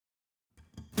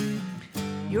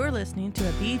You're listening to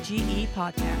a BGE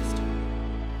podcast.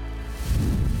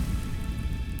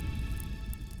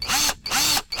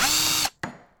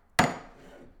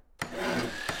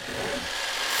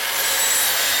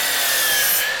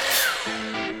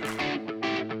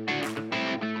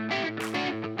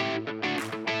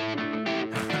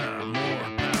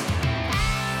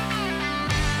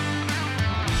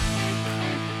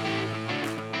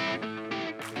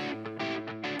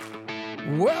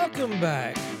 Welcome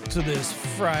back to this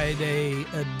Friday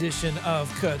edition of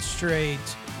Cut Straight,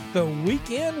 the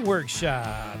weekend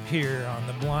workshop here on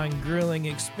the Blind Grilling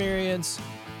Experience.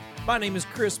 My name is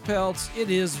Chris Peltz. It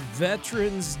is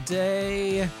Veterans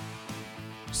Day.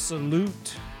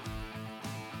 Salute.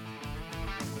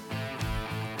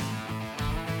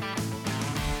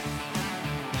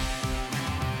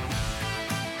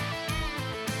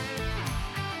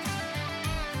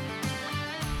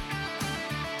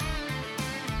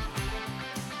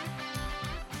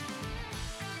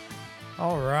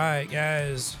 All right,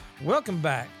 guys, welcome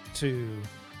back to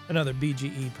another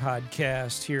BGE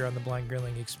podcast here on the Blind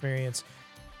Grilling Experience.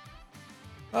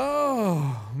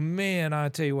 Oh, man, I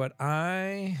tell you what,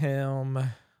 I'm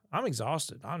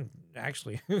exhausted. I'm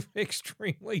actually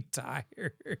extremely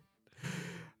tired.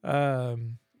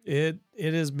 It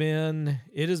has been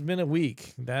a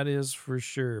week, that is for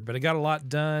sure, but I got a lot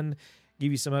done.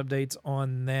 Give you some updates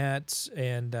on that,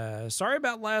 and sorry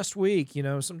about last week. You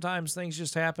know, sometimes things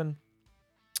just happen.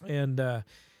 And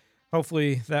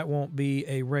hopefully that won't be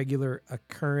a regular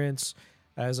occurrence.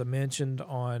 As I mentioned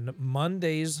on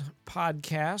Monday's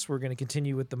podcast, we're going to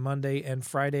continue with the Monday and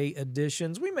Friday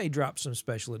editions. We may drop some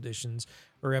special editions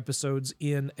or episodes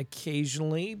in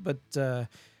occasionally, but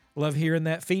love hearing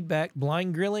that feedback.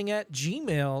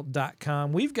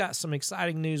 blindgrilling@gmail.com. We've got some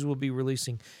exciting news we'll be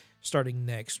releasing starting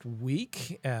next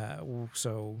week.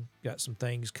 So got some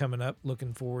things coming up.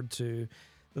 Looking forward to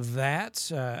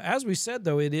that. As we said,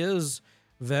 though, it is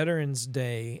Veterans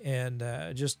Day, and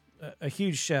just a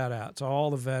huge shout out to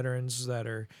all the veterans that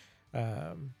are,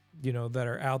 that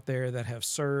are out there that have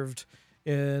served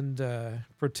and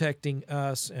protecting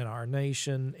us and our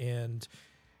nation, and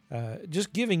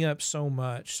just giving up so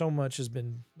much. So much has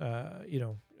been,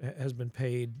 has been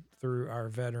paid through our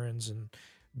veterans and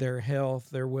their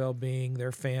health, their well-being,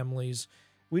 their families.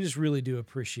 We just really do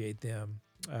appreciate them.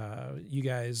 You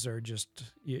guys are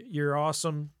you're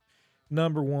awesome,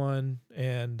 number one,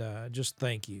 and just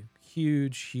thank you.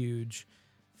 Huge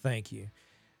thank you.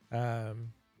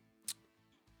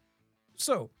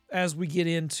 So as we get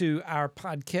into our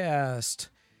podcast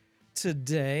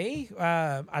today,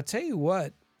 I tell you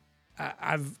what,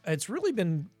 it's really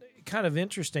been kind of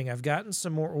interesting. I've gotten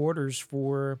some more orders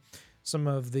for some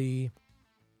of the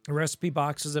recipe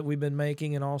boxes that we've been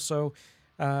making, and also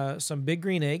some Big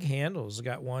Green Egg handles. I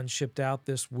got one shipped out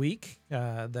this week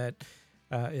that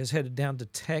is headed down to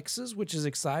Texas, which is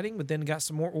exciting. But then got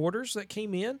some more orders that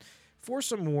came in for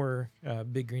some more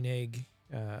Big Green Egg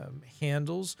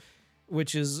handles,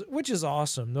 which is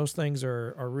awesome. Those things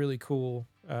are really cool.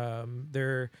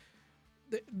 It's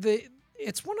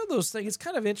one of those things. It's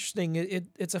kind of interesting.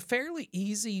 It's a fairly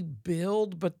easy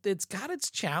build, but it's got its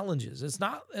challenges. It's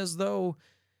not as though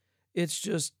it's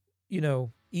just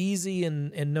easy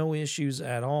and no issues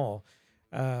at all.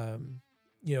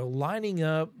 Lining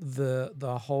up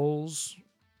the holes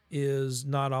is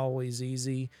not always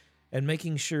easy, and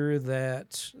making sure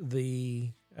that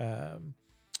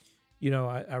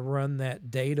I run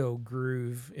that dado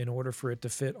groove in order for it to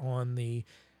fit on the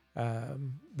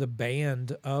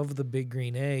band of the Big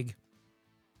Green Egg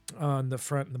on the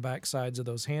front and the back sides of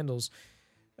those handles.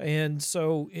 And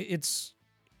so it's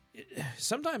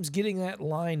sometimes getting that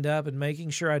lined up and making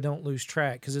sure I don't lose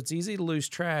track, because it's easy to lose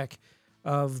track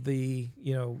of the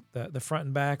front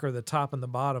and back, or the top and the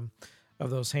bottom of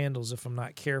those handles if I'm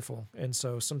not careful. And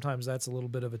so sometimes that's a little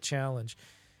bit of a challenge.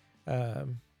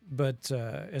 But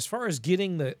as far as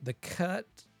getting the cut,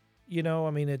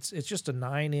 it's just a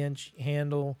 9-inch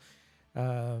handle.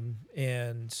 And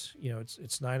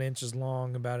it's 9 inches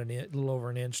long, about a little over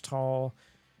an inch tall,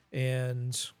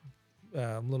 and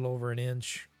a little over an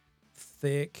inch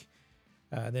thick.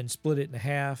 Then split it in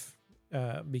half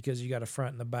because you got a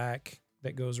front and the back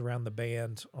that goes around the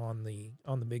band on the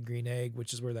Big Green Egg,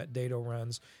 which is where that dado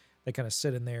runs. They kind of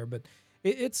sit in there, but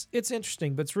it's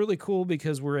interesting. But it's really cool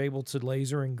because we're able to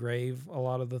laser engrave a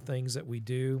lot of the things that we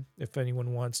do. If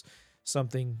anyone wants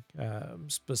something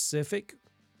specific,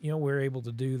 we're able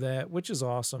to do that, which is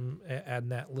awesome. Adding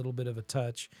that little bit of a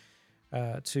touch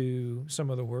to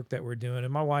some of the work that we're doing.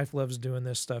 And my wife loves doing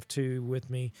this stuff too with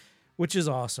me, which is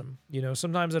awesome.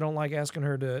 Sometimes I don't like asking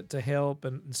her to help,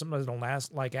 and sometimes I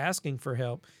don't like asking for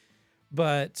help,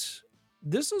 but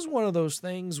this is one of those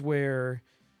things where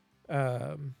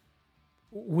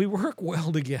we work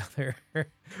well together,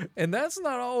 and that's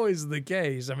not always the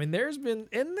case. I mean, there's been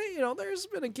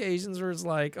occasions where it's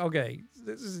like, okay,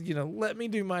 this is, let me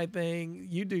do my thing,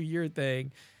 you do your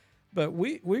thing, but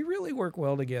we really work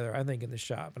well together, I think, in the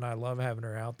shop, and I love having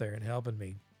her out there and helping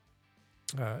me.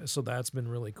 So that's been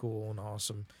really cool and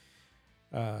awesome.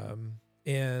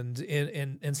 And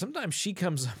sometimes she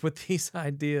comes up with these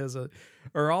ideas,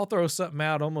 or I'll throw something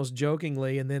out almost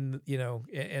jokingly, and then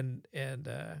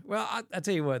well, I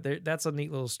tell you what, that's a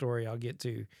neat little story I'll get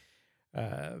to,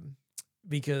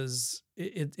 because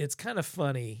it's kind of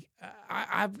funny.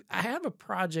 I have a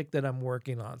project that I'm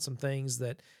working on, some things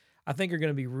that I think are going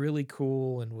to be really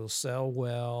cool and will sell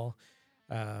well.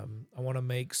 I want to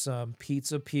make some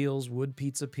pizza peels, wood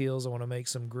pizza peels. I want to make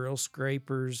some grill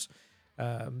scrapers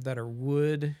that are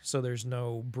wood, so there's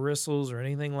no bristles or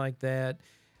anything like that.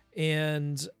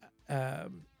 And I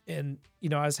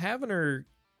was having her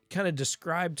kind of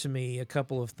describe to me a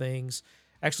couple of things.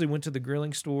 Actually went to the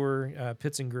grilling store,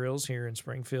 Pits and Grills here in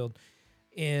Springfield,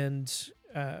 and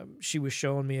she was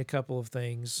showing me a couple of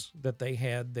things that they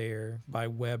had there by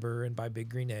Weber and by Big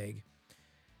Green Egg.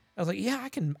 I was like, yeah,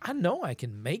 I know I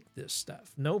can make this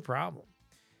stuff, no problem.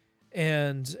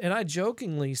 And I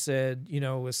jokingly said, a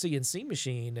CNC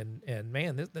machine, and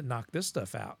man, that knocked this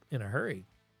stuff out in a hurry,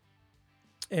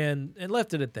 and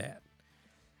left it at that.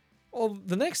 Well,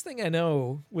 the next thing I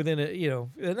know, within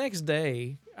the next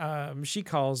day, she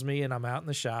calls me, and I'm out in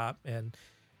the shop, and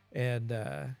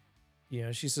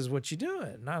she says, "What you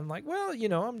doing?" And I'm like, "Well,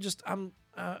 I'm just kind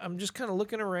of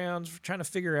looking around, trying to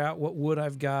figure out what wood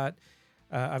I've got.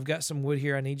 I've got some wood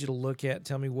here I need you to look at,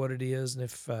 tell me what it is, and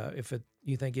if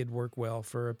you think it'd work well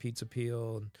for a pizza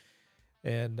peel."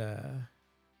 And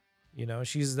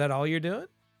she says, "Is that all you're doing?"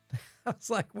 I was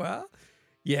like, "Well,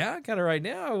 yeah, kind of right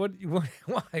now.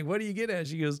 Why? What do you get at?"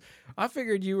 She goes, "I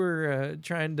figured you were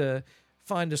trying to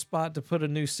find a spot to put a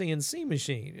new CNC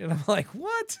machine." And I'm like,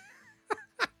 "What?"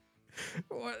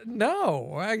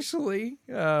 No, actually.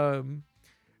 And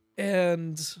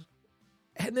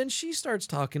then she starts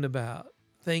talking about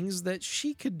things that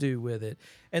she could do with it,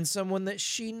 and someone that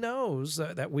she knows,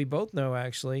 that we both know,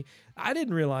 actually. I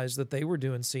didn't realize that they were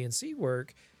doing CNC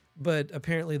work, but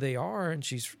apparently they are, and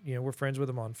she's, we're friends with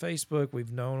them on Facebook.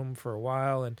 We've known them for a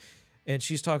while, and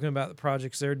she's talking about the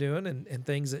projects they're doing and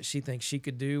things that she thinks she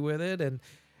could do with it.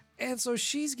 And so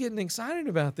she's getting excited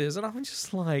about this, and I'm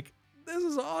just like, this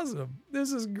is awesome.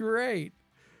 This is great.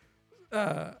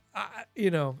 I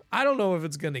don't know if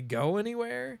it's going to go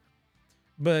anywhere,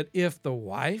 but if the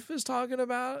wife is talking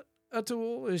about a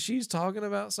tool, if she's talking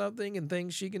about something and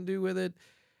things she can do with it,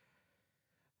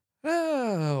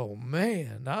 oh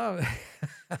man,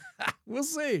 we'll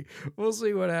see. We'll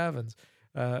see what happens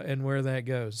and where that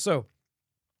goes. So,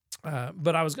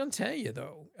 but I was going to tell you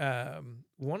though,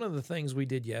 one of the things we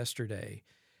did yesterday,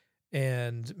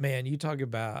 and man, you talk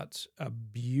about a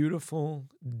beautiful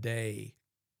day.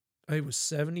 It was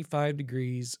 75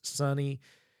 degrees, sunny.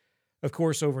 Of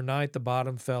course, overnight the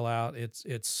bottom fell out.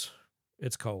 It's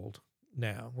cold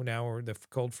now. The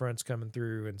cold front's coming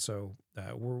through, and so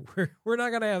we're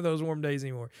not gonna have those warm days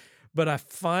anymore. But I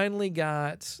finally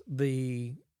got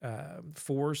the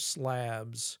 4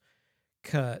 slabs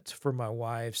cut for my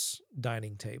wife's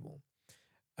dining table.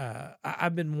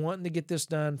 I've been wanting to get this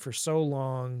done for so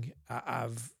long.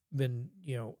 I've been,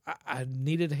 I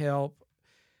needed help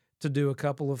to do a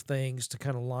couple of things to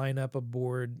kind of line up a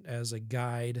board as a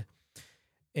guide.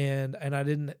 And I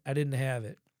didn't have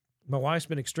it. My wife's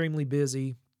been extremely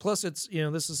busy. Plus it's,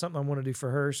 this is something I want to do for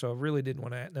her. So I really didn't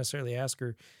want to necessarily ask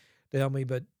her to help me,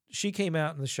 but she came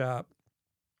out in the shop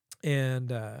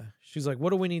and she's like,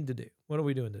 "What do we need to do? What are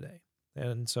we doing today?"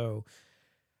 And so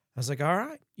I was like, "All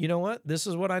right, you know what? This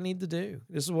is what I need to do.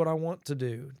 This is what I want to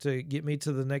do to get me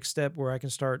to the next step where I can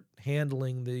start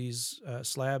handling these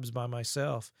slabs by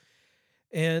myself."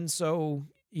 And so,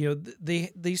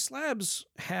 these slabs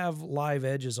have live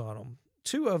edges on them.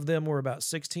 2 of them were about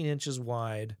 16 inches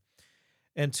wide,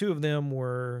 and 2 of them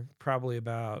were probably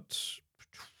about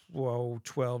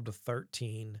 12 to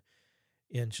 13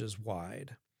 inches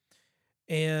wide.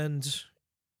 And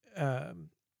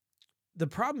the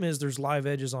problem is there's live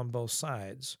edges on both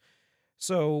sides.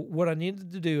 So what I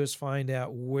needed to do is find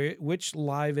out which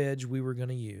live edge we were going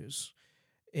to use.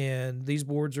 And these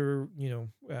boards are,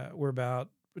 were about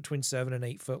between 7 and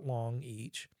 8 foot long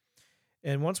each.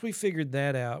 And once we figured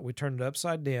that out, we turned it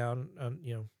upside down,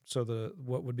 so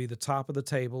what would be the top of the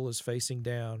table is facing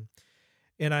down.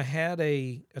 And I had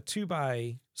a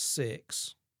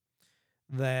 2x6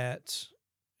 that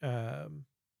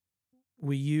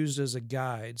we used as a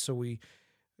guide. So we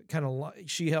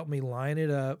she helped me line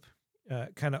it up,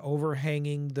 kind of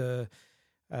overhanging the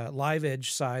live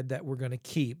edge side that we're going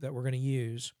to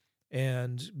use.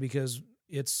 And because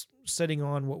it's sitting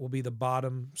on what will be the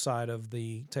bottom side of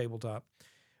the tabletop,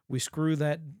 we screw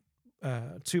that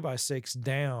 2x6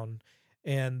 down,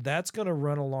 and that's going to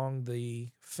run along the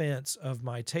fence of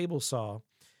my table saw.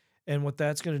 And what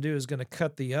that's going to do is going to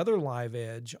cut the other live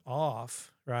edge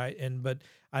off, right? But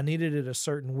I needed it a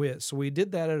certain width. So we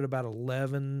did that at about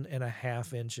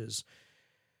 11.5 inches.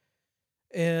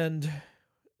 And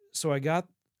so I got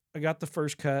the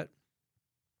first cut,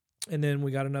 and then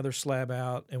we got another slab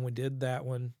out, and we did that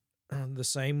one the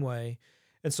same way.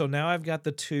 And so now I've got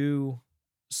the two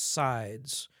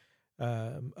sides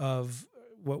of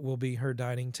what will be her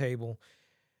dining table.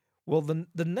 Well,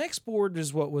 the next board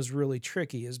is what was really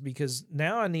tricky, is because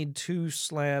now I need two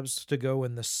slabs to go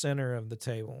in the center of the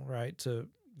table, right? To,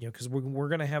 because we're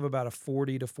going to have about a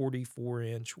 40 to 44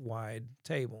 inch wide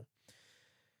table.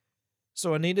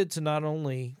 So I needed to not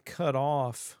only cut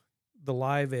off the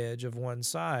live edge of one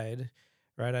side,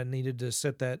 right? I needed to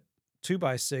set that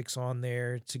 2x6 on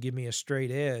there to give me a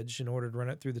straight edge in order to run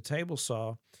it through the table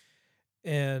saw.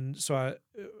 And so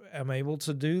I'm able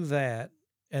to do that.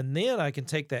 And then I can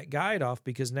take that guide off,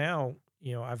 because now,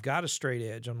 I've got a straight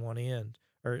edge on one end,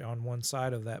 or on one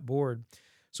side of that board.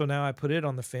 So now I put it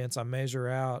on the fence, I measure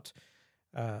out,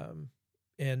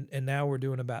 and now we're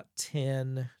doing about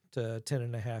 10 to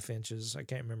 10.5 inches. I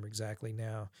can't remember exactly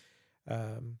now.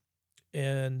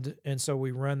 And so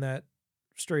we run that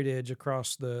straight edge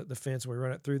across the fence. We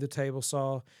run it through the table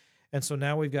saw. And so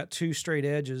now we've got two straight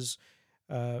edges,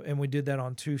 and we did that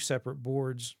on two separate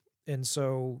boards. And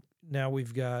so now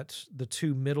we've got the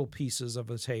two middle pieces of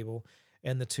the table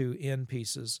and the two end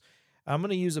pieces. I'm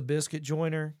going to use a biscuit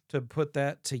joiner to put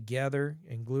that together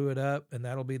and glue it up, and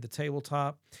that'll be the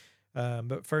tabletop.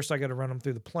 But first I got to run them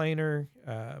through the planer,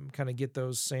 kind of get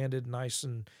those sanded nice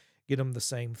and get them the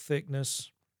same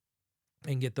thickness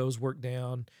and get those worked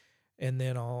down. And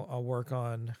then I'll work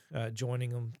on joining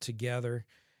them together.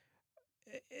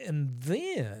 And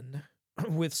then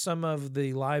with some of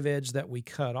the live edge that we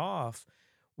cut off,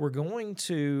 we're going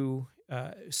to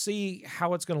see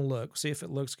how it's going to look, see if it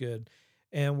looks good.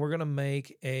 And we're going to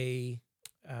make a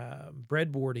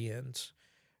breadboard end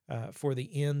for the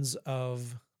ends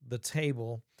of the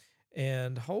table.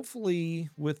 And hopefully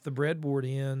with the breadboard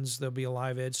ends, there'll be a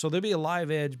live edge. So there'll be a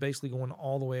live edge basically going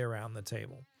all the way around the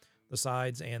table, the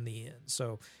sides and the ends.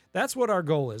 So that's what our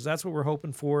goal is. That's what we're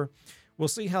hoping for. We'll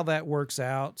see how that works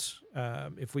out.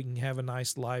 If we can have a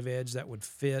nice live edge that would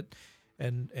fit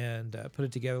and put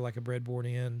it together like a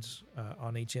breadboard end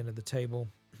on each end of the table.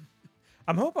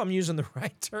 I hope I'm using the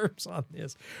right terms on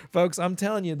this. Folks, I'm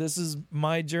telling you, this is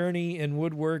my journey in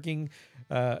woodworking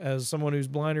as someone who's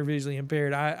blind or visually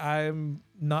impaired. I'm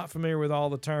not familiar with all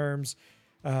the terms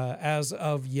as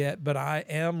of yet, but I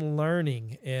am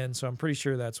learning, and so I'm pretty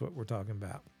sure that's what we're talking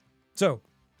about. So,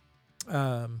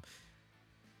 so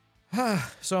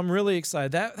I'm really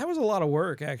excited. That was a lot of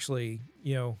work, actually.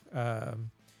 I'm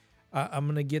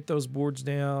going to get those boards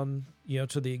down,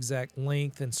 to the exact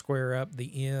length and square up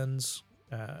the ends.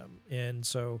 And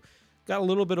so got a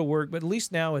little bit of work, but at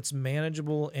least now it's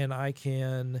manageable, and I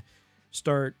can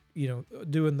start,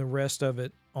 doing the rest of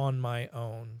it on my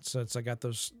own, since I got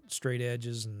those straight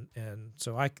edges. And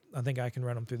so I think I can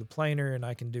run them through the planer, and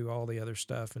I can do all the other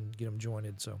stuff and get them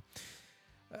jointed. So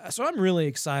I'm really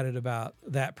excited about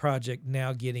that project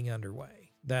now getting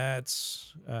underway.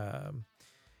 That's,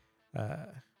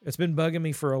 it's been bugging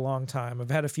me for a long time.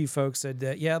 I've had a few folks said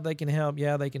that, yeah, they can help.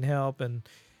 Yeah, they can help. And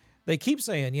they keep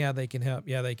saying, yeah, they can help.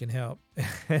 Yeah, they can help.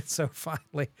 And so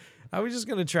finally, I was just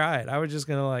going to try it. I was just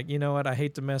going to, you know what? I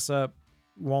hate to mess up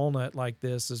walnut like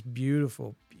this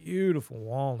beautiful, beautiful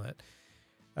walnut.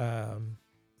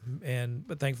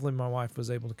 But thankfully my wife was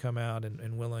able to come out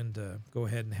and willing to go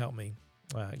ahead and help me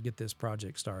get this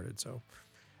project started. So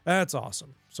that's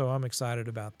awesome. So I'm excited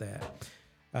about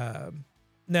that.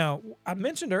 Now, I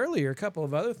mentioned earlier a couple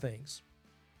of other things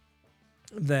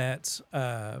that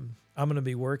I'm going to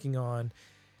be working on.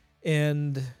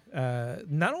 And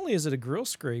not only is it a grill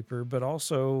scraper, but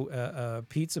also a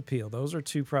pizza peel. Those are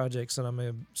two projects that I'm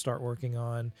going to start working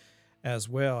on as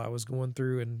well. I was going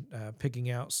through and picking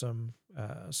out some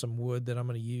wood that I'm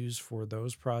going to use for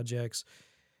those projects.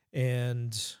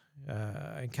 And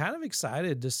I'm kind of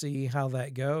excited to see how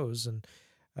that goes. And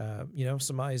if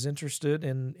somebody's interested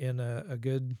in a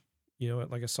good,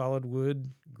 like a solid wood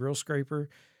grill scraper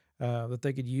that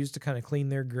they could use to kind of clean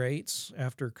their grates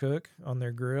after cook on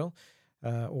their grill,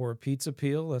 or a pizza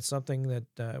peel, that's something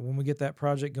that when we get that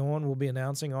project going, we'll be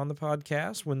announcing on the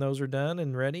podcast when those are done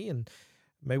and ready. And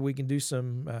maybe we can do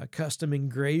some custom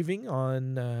engraving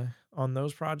on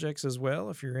those projects as well.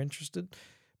 If you're interested,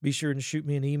 be sure to shoot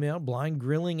me an email,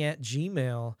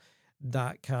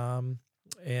 blindgrilling@gmail.com.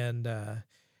 And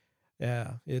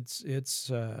yeah,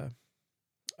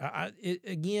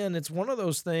 again, it's one of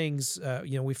those things.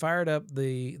 We fired up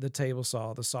the table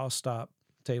saw, the saw stop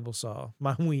table saw,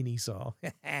 my weenie saw,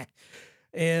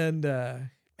 and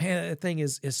man, that thing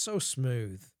is so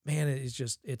smooth. Man,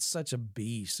 it's such a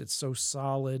beast. It's so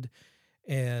solid,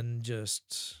 and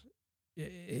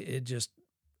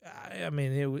I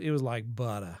mean, it was like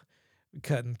butter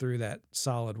cutting through that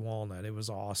solid walnut. It was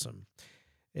awesome,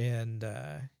 and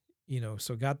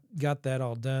so got that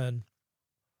all done.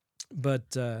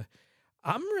 But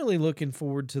I'm really looking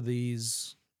forward to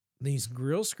these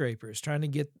grill scrapers, trying to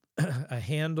get a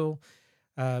handle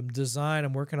design.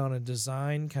 I'm working on a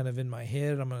design kind of in my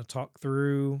head. I'm going to talk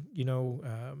through,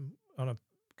 on a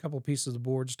couple of pieces of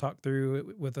boards, talk through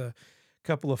it with a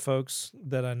couple of folks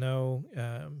that I know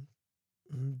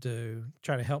to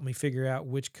try to help me figure out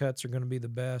which cuts are going to be the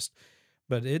best.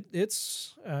 But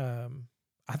it's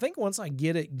I think once I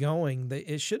get it going,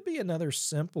 it should be another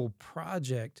simple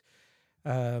project.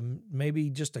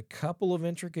 Maybe just a couple of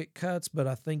intricate cuts, but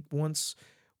I think once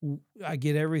I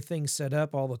get everything set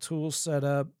up, all the tools set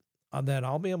up, then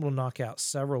I'll be able to knock out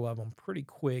several of them pretty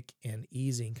quick and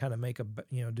easy, and kind of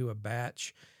do a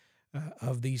batch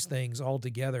of these things all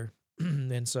together.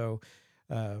 And so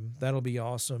that'll be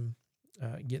awesome,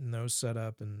 getting those set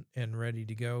up and ready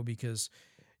to go, because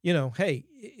hey,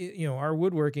 our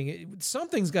woodworking,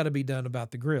 something's got to be done about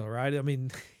the grill, right? I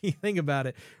mean, you think about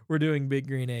it, we're doing Big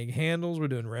Green Egg handles, we're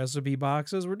doing recipe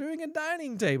boxes, we're doing a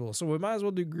dining table. So we might as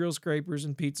well do grill scrapers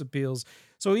and pizza peels.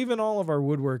 So even all of our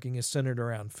woodworking is centered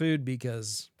around food,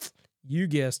 because you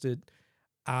guessed it,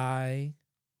 I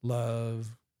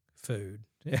love food.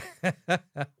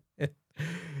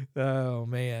 Oh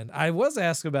man. I was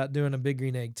asked about doing a Big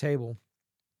Green Egg table,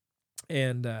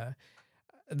 and,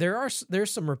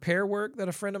 there's some repair work that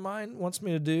a friend of mine wants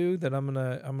me to do that I'm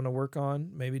gonna work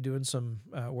on. Maybe doing some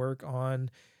work on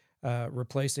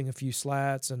replacing a few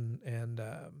slats and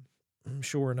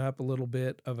shoring up a little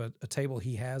bit of a table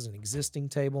he has, an existing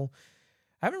table.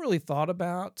 I haven't really thought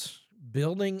about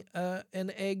building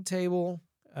an egg table.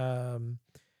 I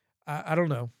don't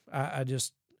know. I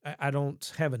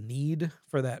don't have a need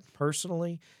for that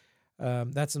personally.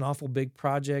 That's an awful big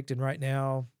project, and right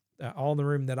now, all the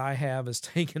room that I have is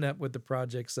taken up with the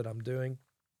projects that I'm doing.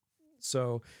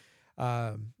 So,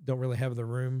 don't really have the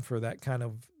room for that kind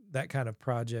of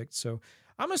project. So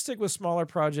I'm going to stick with smaller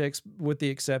projects, with the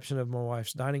exception of my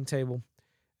wife's dining table,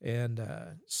 and,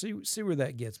 see where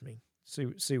that gets me.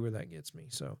 See where that gets me.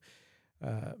 So,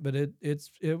 but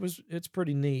it's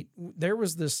pretty neat. There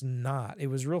was this knot. It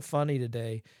was real funny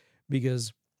today,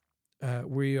 because,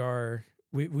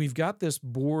 we've got this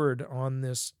board on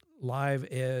this live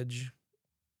edge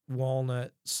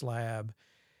walnut slab,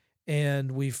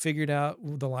 and we figured out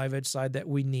the live edge side that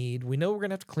we need. We know we're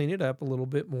going to have to clean it up a little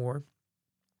bit more,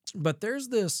 but there's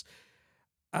this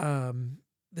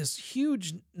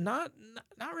huge, not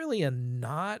really a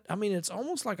knot. I mean, it's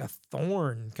almost like a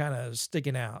thorn kind of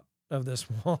sticking out of this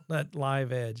walnut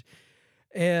live edge.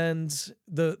 And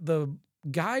the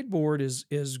guide board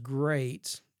is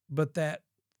great, but that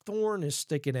thorn is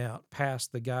sticking out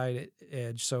past the guide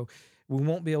edge, so we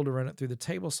won't be able to run it through the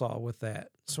table saw with that.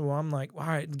 So I'm like, all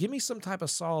right, give me some type of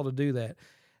saw to do that.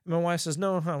 And my wife says,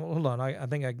 no, hold on, I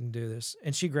think I can do this.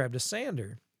 And she grabbed a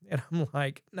sander, and I'm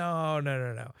like, no.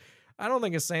 I don't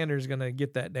think a sander is going to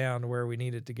get that down to where we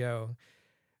need it to go.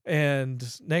 And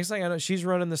next thing I know, she's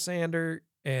running the sander,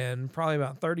 and probably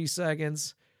about 30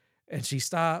 seconds, and she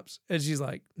stops, and she's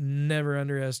like, never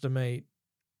underestimate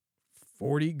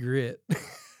 40 grit.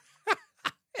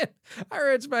 I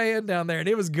reached my hand down there, and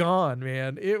it was gone,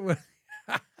 man. It was,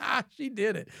 she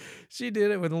did it. She did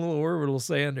it with a little orbital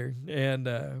sander, and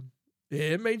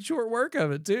it made short work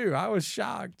of it too. I was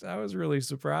shocked. I was really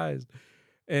surprised.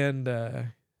 And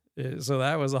so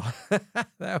that was all.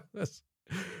 That was,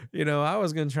 I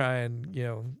was going to try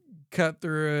and, cut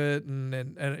through it,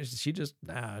 and she just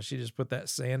put that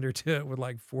sander to it with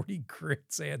like 40 grit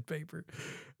sandpaper,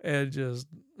 and just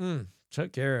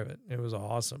took care of it. It was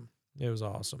awesome.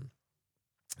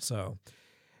 So,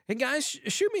 hey guys,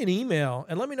 shoot me an email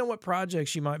and let me know what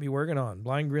projects you might be working on.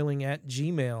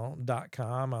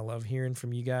 blindgrilling@gmail.com. I love hearing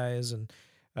from you guys. And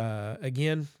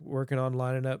again, working on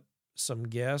lining up some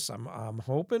guests. I'm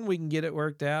hoping we can get it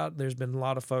worked out. There's been a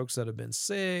lot of folks that have been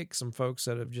sick, some folks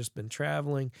that have just been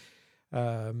traveling,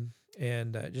 and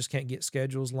just can't get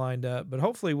schedules lined up. But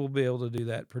hopefully we'll be able to do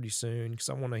that pretty soon, because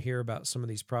I want to hear about some of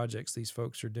these projects these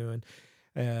folks are doing.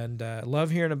 And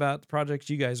love hearing about the projects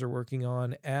you guys are working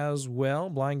on as well.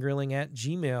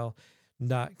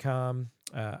 blindgrilling@gmail.com.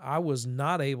 I was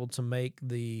not able to make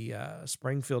the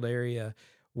Springfield area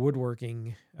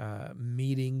woodworking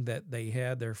meeting that they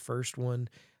had, their first one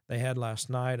they had last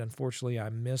night. Unfortunately, I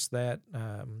missed that.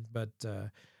 But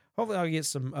hopefully I'll get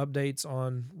some updates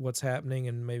on what's happening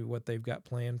and maybe what they've got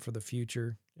planned for the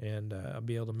future. And I'll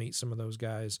be able to meet some of those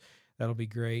guys. That'll be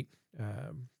great.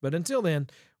 But until then,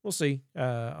 we'll see.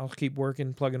 I'll keep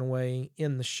working, plugging away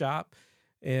in the shop,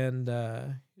 and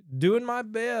doing my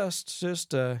best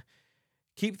just to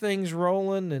keep things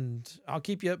rolling, and I'll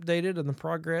keep you updated on the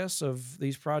progress of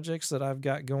these projects that I've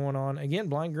got going on. Again,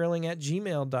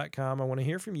 blindgrilling@gmail.com. I want to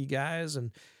hear from you guys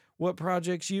and what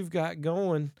projects you've got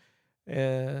going.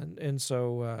 And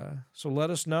so let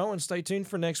us know, and stay tuned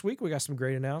for next week. We got some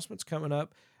great announcements coming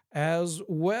up as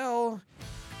well.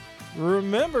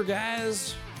 Remember,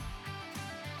 guys,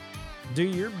 do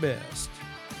your best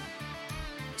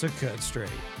to cut straight.